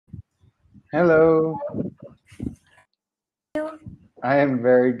Hello, You? I am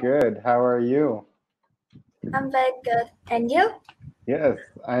very good. How are you? I'm very good. And you? Yes,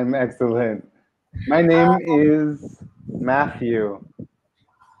 I'm excellent. My name is Matthew.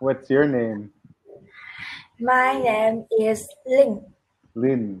 What's your name? My name is Linh.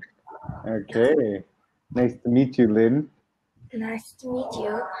 Lynn. Okay. Nice to meet you, Lynn. Nice to meet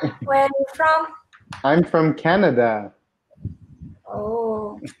you. Where are you from? I'm from Canada.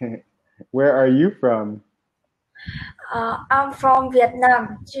 Oh, Where are you from? I'm from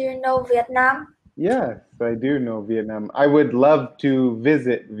Vietnam. Do you know Vietnam? Yes, I do know Vietnam. I would love to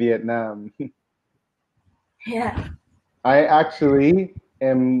visit Vietnam. Yeah. I actually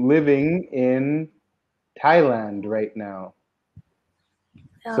am living in Thailand right now.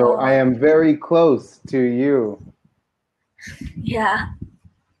 So I Oh, am very close to you. yeah.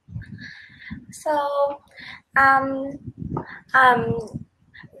 So, um, I'm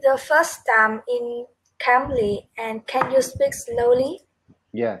the first time in Cambly, and can you speak slowly?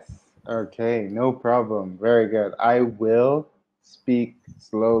 Yes. Okay, no problem. Very good. I will speak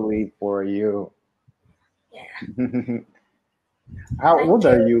slowly for you. Yeah. How Thank old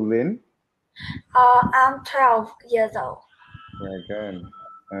are you. you, Lynn? I'm 12 years old. Very good.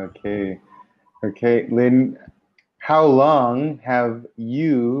 Okay. Okay, Lynn, how long have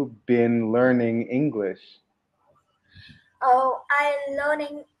you been learning English? Oh, I'm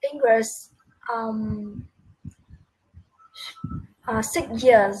learning English. Um, 6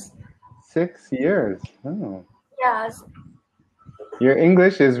 years. 6 years. Oh. Yes. Your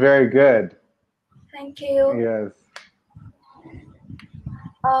English is very good. Thank you. Yes.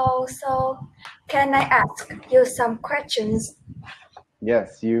 Oh, so can I ask you some questions?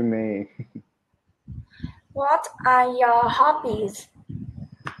 Yes, you may. What are your hobbies?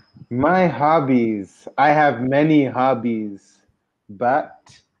 My hobbies. I have many hobbies,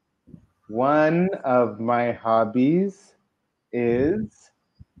 but one of my hobbies is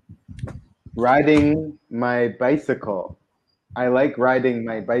riding my bicycle. I like riding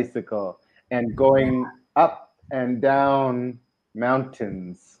my bicycle and Yeah, going up and down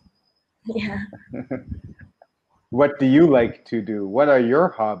mountains. yeah. What do you like to do? What are your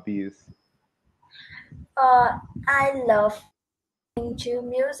hobbies? I love into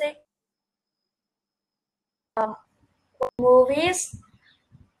music, movies,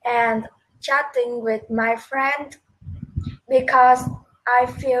 and chatting with my friend because I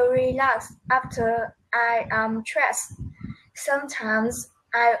feel relaxed after I am stressed. Sometimes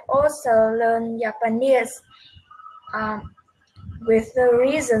I also learn Japanese. Um, with the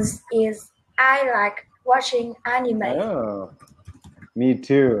reasons is I like watching anime. Oh, me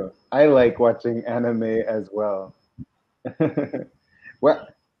too. I like watching anime as well.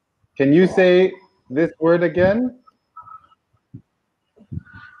 What? Can you say this word again?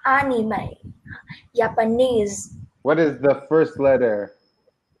 Anime, Japanese What is the first letter?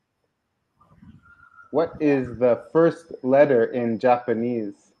 What yeah, is the first letter in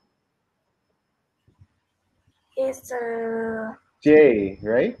Japanese? is J,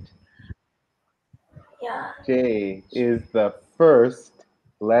 right? yeah, J is the first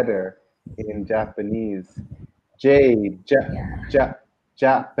letter in Japanese. J, yeah,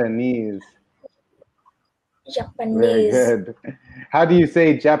 Japanese. Very Japanese. good. How do you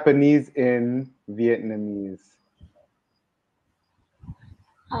say Japanese in Vietnamese?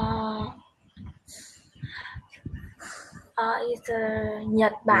 Uh, is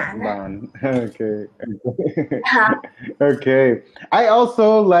Nhật Nhật Bản á. Bản. Okay. Yeah. Okay. I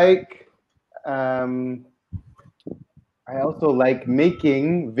also like um,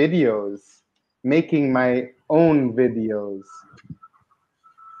 making videos, making my own videos.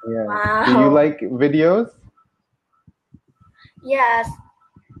 Yeah. Do you Wow. like videos? Yes.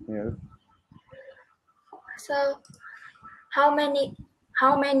 Yes. So how many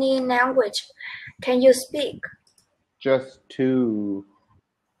how many language can you speak? Just two.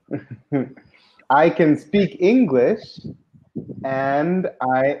 I can speak English and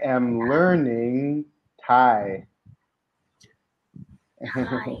I am learning Thai.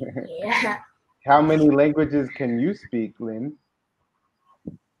 Thai. Yeah. How many languages can you speak, Lynn?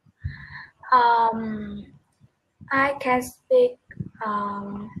 Um, I can speak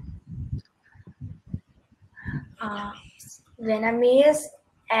um, uh, Vietnamese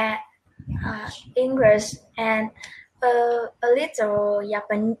and English and a little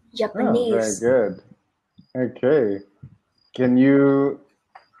Oh, very Japanese. good. Okay. Can you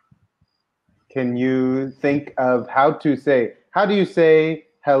think of how do you say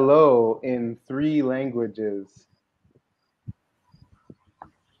hello in three languages?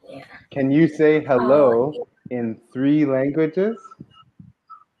 Yeah. Can you say Uh, hello in three languages?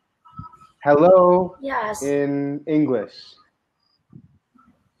 Hello Yes. in English.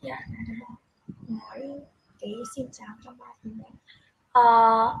 Yeah. Nói cái xin chào trong 3 tiếng Anh.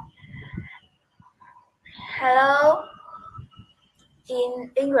 Hello in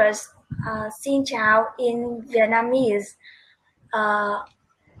English. Xin chào in Vietnamese.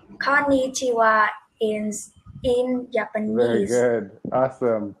 Konnichiwa in Very Japanese. good.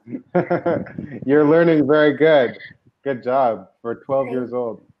 Awesome. You're learning very good. Good job for 12 years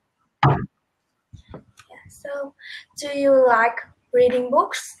old. So, do you like reading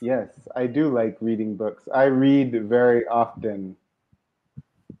books? Yes, I do like reading books. I read very often.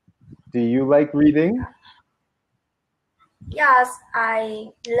 Do you like reading? Yes, I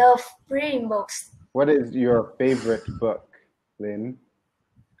love reading books. What is your favorite book, Lynn?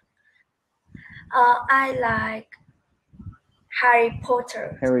 I like Harry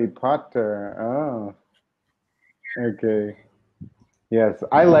Potter. Harry Potter. Oh, okay. Yes,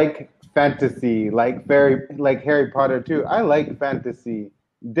 I like fantasy, like Harry Potter too. I like fantasy.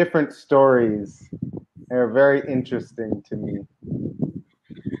 Different stories are very interesting to me.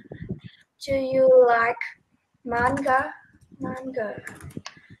 Do you like manga?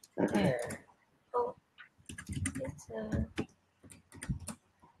 Oh, it's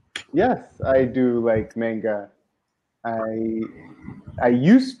Yes, I do like manga. I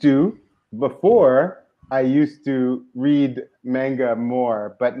used to before I used to read manga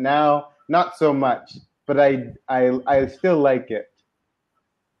more, but now not so much. But I still like it.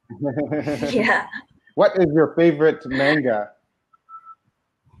 yeah. What is your favorite manga?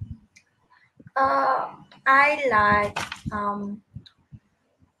 I like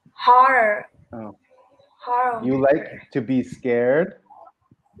horror. Oh, Horror. you like to be scared?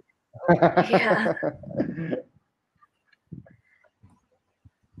 Yeah.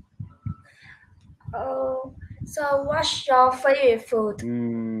 Oh, so what's your favorite food?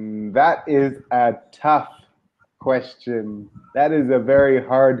 That is a tough question. That is a very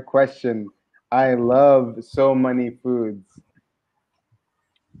hard question. I love so many foods.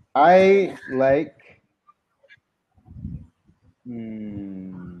 I like.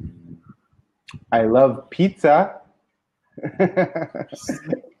 I love pizza.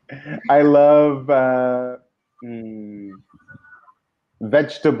 I love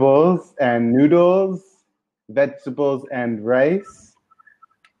vegetables and noodles, vegetables and rice.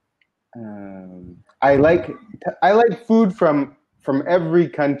 I like food from every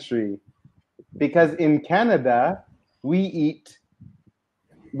country because in Canada we eat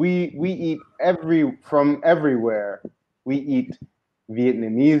from everywhere. We eat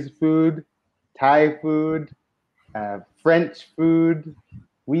Vietnamese food, Thai food, French food.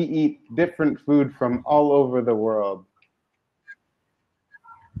 We eat different food from all over the world.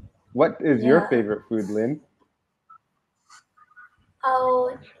 What is your Yeah. favorite food, Lynn?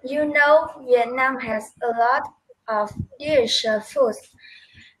 Oh, Vietnam has a lot of delicious foods,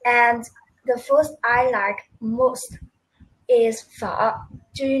 and the food I like most is pho.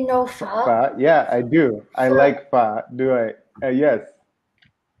 Do you know pho? Pho? Yeah, I do. I like pho. Do I? Yes.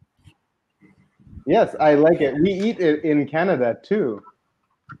 Yes, I like it. We eat it in Canada too.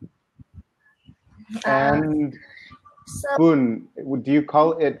 And So, bun. Do you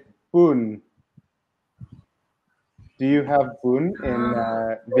call it bun? Do you have bun in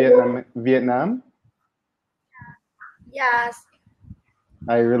Vietnam? yes.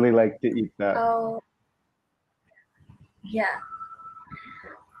 I really like to eat that. Oh, yeah.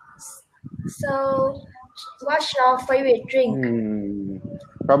 So, what's your favorite drink?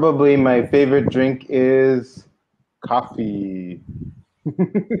 Probably my favorite drink is coffee.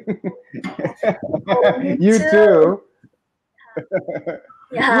 You too.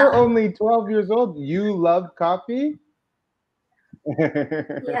 Yeah. You're only 12 years old. You love coffee?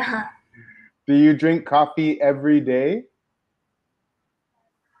 Yeah. Do you drink coffee every day?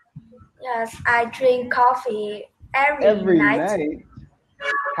 Yes, I drink coffee every Every night. night?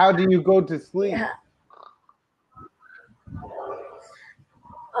 How do you go to sleep? Yeah.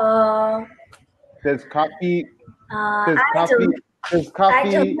 Does coffee I don't. does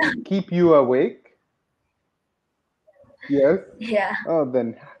coffee keep you awake? Yes. Yeah. Oh,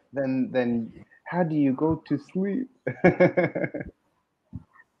 then how do you go to sleep?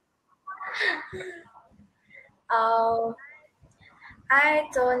 I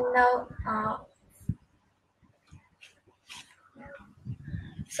don't know.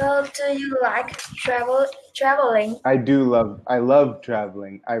 So, do you like traveling? I love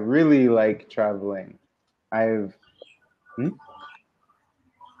traveling. I really like traveling.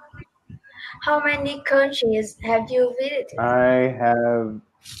 How many countries have you visited? I have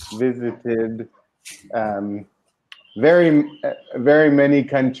visited very many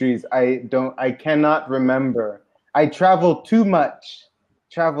countries. I cannot remember. I travel too much,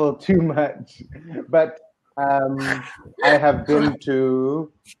 but I have been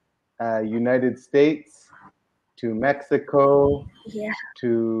to United States, to Mexico, Yeah.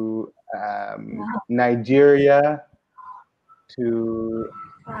 to Wow. Nigeria, to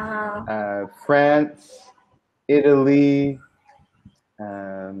Wow. France, Italy,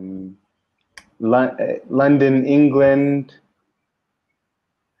 um, London, England,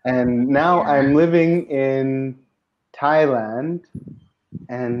 and now Yeah. I'm living in Thailand.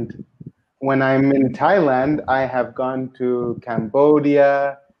 And when I'm in Thailand, I have gone to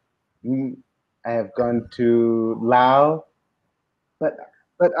Cambodia, I have gone to Laos, but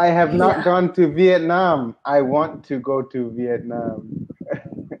but I have not Yeah. gone to Vietnam. I want to go to Vietnam.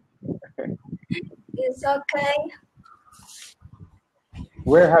 It's okay.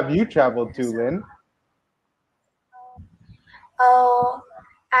 Where have you traveled to, Lynn? Oh,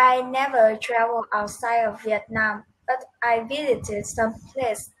 I never traveled outside of Vietnam, but I visited some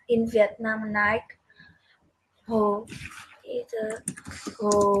place in Vietnam like Hồ, either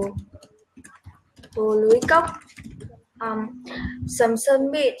Hồ, Hồ Núi Cốc, um, Sầm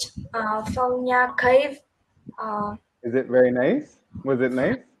Sơn Beach, Phong Nha Cave, uh, Is it very nice? Was it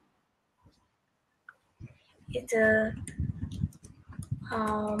nice? either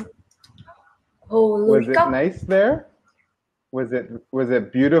um, Hồ Núi Was it Cốc. nice there? Was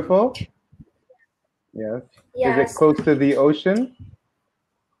it beautiful? Yes. Is it Yes, close to the ocean?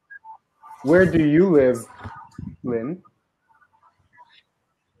 Where do you live, Lynn?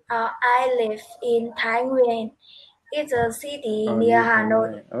 I live in Thái Nguyên. It's a city Oh, near near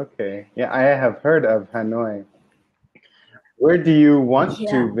Hanoi. Hanoi. Okay. Yeah, I have heard of Hanoi. Where do you want Yeah.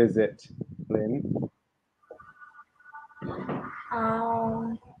 to visit, Lynn?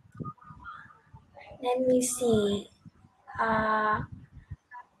 Um, Let me see. Uh,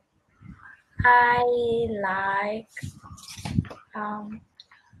 I like um,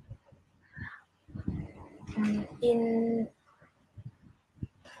 in.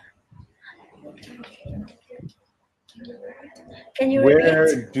 Can you repeat?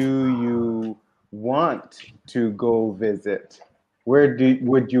 Where do you want to go visit?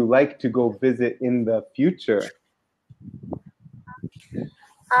 Would you like to go visit in the future?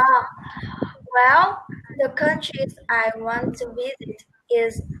 Uh, well, the countries I want to visit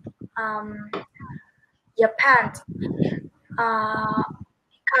is um, Japan.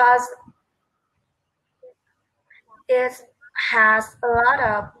 Because it has a lot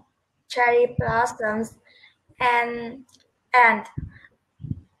of cherry blossoms and and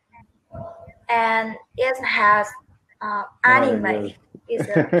and it has anime. Yes. Is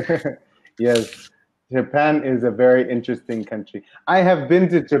a Yes. Japan is a very interesting country. I have been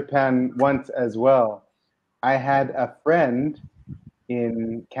to Japan once as well. I had a friend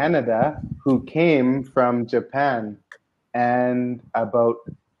in Canada who came from Japan, and about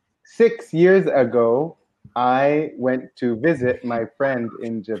 6 years ago, I went to visit my friend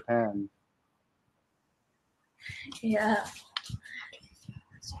in Japan. yeah.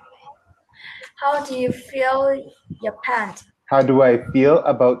 How do you feel Japan? How do I feel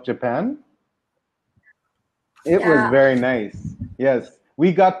about Japan? It was Yeah, very nice. Yes,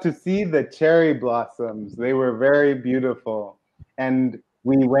 we got to see the cherry blossoms. They were very beautiful. And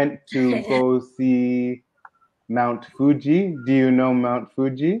we went to go see Mount Fuji. Do you know Mount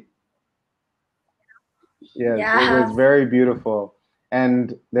Fuji? Yes, it was yeah, very beautiful.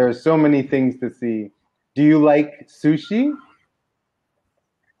 And there are so many things to see. Do you like sushi?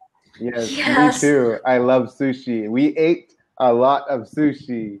 Yes, me yes, too. I love sushi. We ate a lot of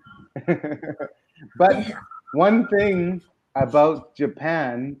sushi. But yeah. one thing about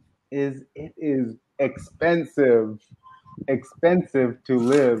Japan is it is expensive to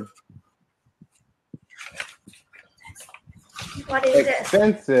live. What is this?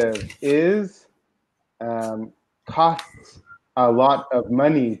 Expensive is costs a lot of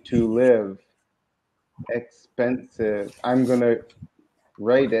money to live. Expensive. I'm gonna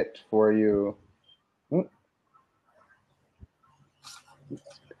write it for you.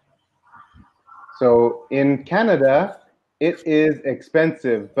 So in Canada, it is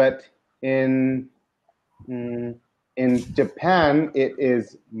expensive, but in mm, in Japan, it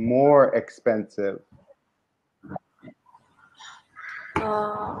is more expensive.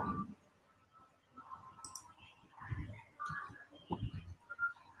 Uh,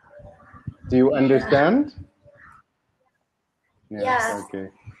 Do you yeah, understand? Yes. yes. Okay.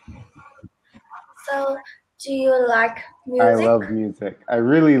 So, do you like I music? love music. I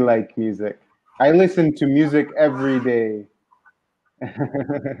really like music. I listen to music every day.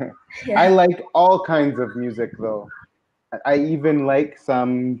 I Yeah, like all kinds of music though. I even like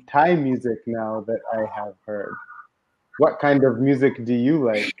some Thai music now that I have heard. What kind of music do you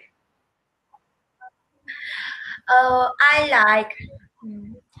like? I like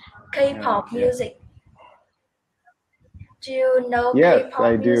K-pop Yeah. music. Do you know Yes,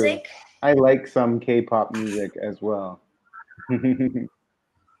 I K-pop do. music? I like some K-pop music as well.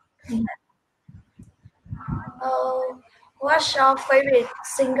 Oh, what's your favorite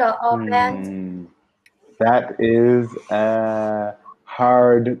singer or band? Hmm. That is a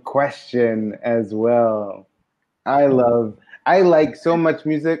hard question as well. I love, I like so much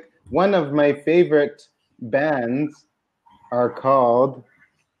music. One of my favorite bands are called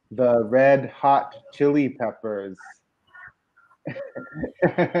the Red Hot Chili Peppers.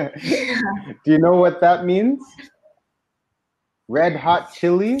 Do you know what that means? Red hot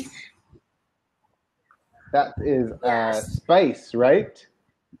chilies? That is Yes. spice, right?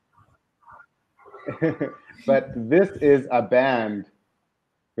 But this is a band,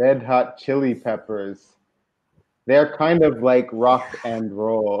 Red Hot Chili Peppers. They're kind of like rock and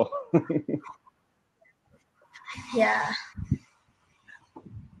roll. Yeah.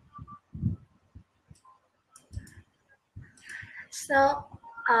 So,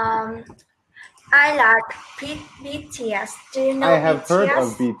 um, I like BTS. Do you I know have heard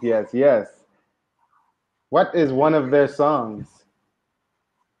of BTS? BTS, yes. What is one of their songs?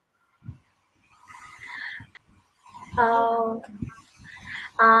 Oh,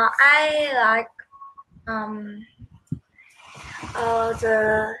 I like um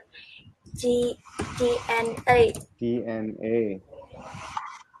the D DNA. DNA.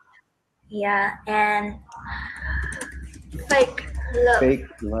 Yeah, and fake love. Fake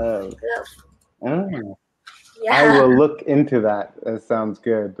Love. Love. Oh, I Yeah. will look into that. That sounds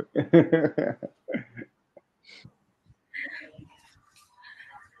good.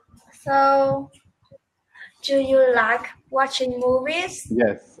 So, do you like watching movies?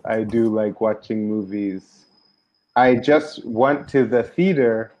 Yes, I do like watching movies. I just went to the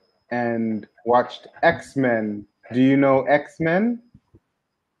theater and watched X-Men. Do you know X-Men?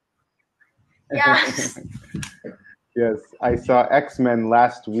 Yes. Yes, I saw X-Men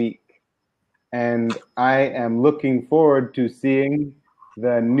last week, and I am looking forward to seeing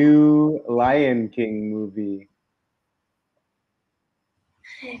the new Lion King movie.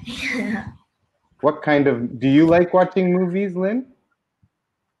 What kind of, do you like watching movies, Lynn?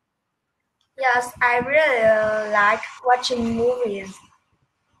 Yes, I really like watching movies.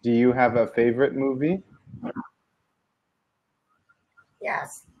 Do you have a favorite movie?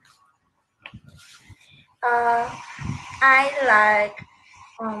 Yes. Uh, I like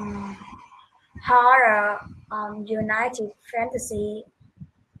um, horror, United fantasy,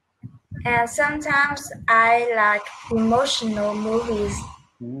 and sometimes I like emotional movies.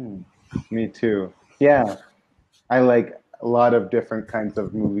 Hmm, me too. Yeah, I like a lot of different kinds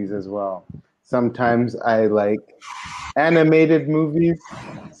of movies as well. Sometimes I like animated movies.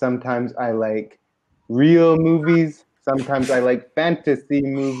 Sometimes I like real movies. Sometimes I like fantasy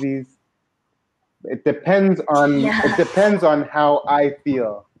movies. It Yeah, depends on how I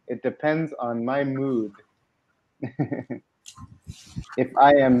feel. It depends on my mood. If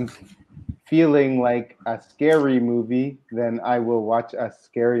I am feeling like a scary movie, then I will watch a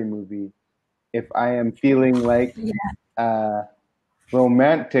scary movie. If I am feeling like yeah, a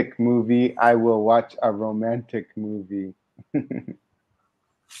romantic movie, I will watch a romantic movie.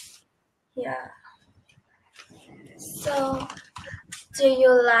 yeah. So, do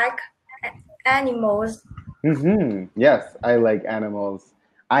you like animals? Yes, I like animals.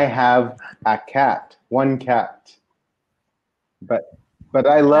 I have a cat, one cat, but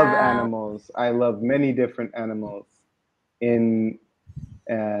I love Wow. animals. I love many different animals. In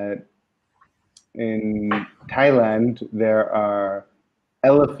uh, in Thailand, there are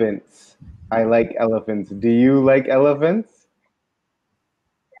elephants. I like elephants. Do you like elephants?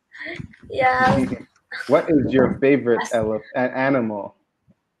 Yes, What is your favorite yes. animal?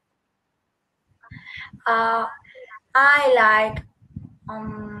 Uh, I like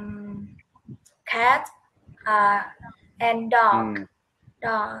um cat, uh, and dog. Hmm.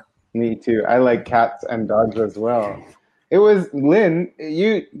 Dog. Me too. I like cats and dogs as well. It was Lynn,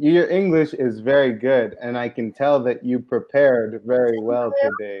 your English is very good, and I can tell that you prepared very well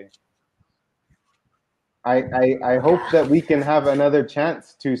today. I hope Yeah, that we can have another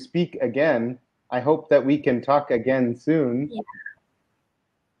chance to speak again. I hope that we can talk again soon. yeah,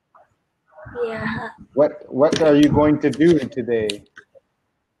 yeah. What are you going to do today?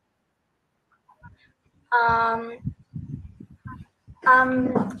 Um,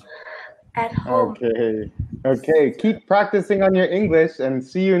 I'm at home. Okay. Okay. Keep practicing on your English and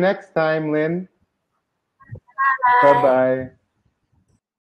see you next time, Lynn. Bye Bye. bye.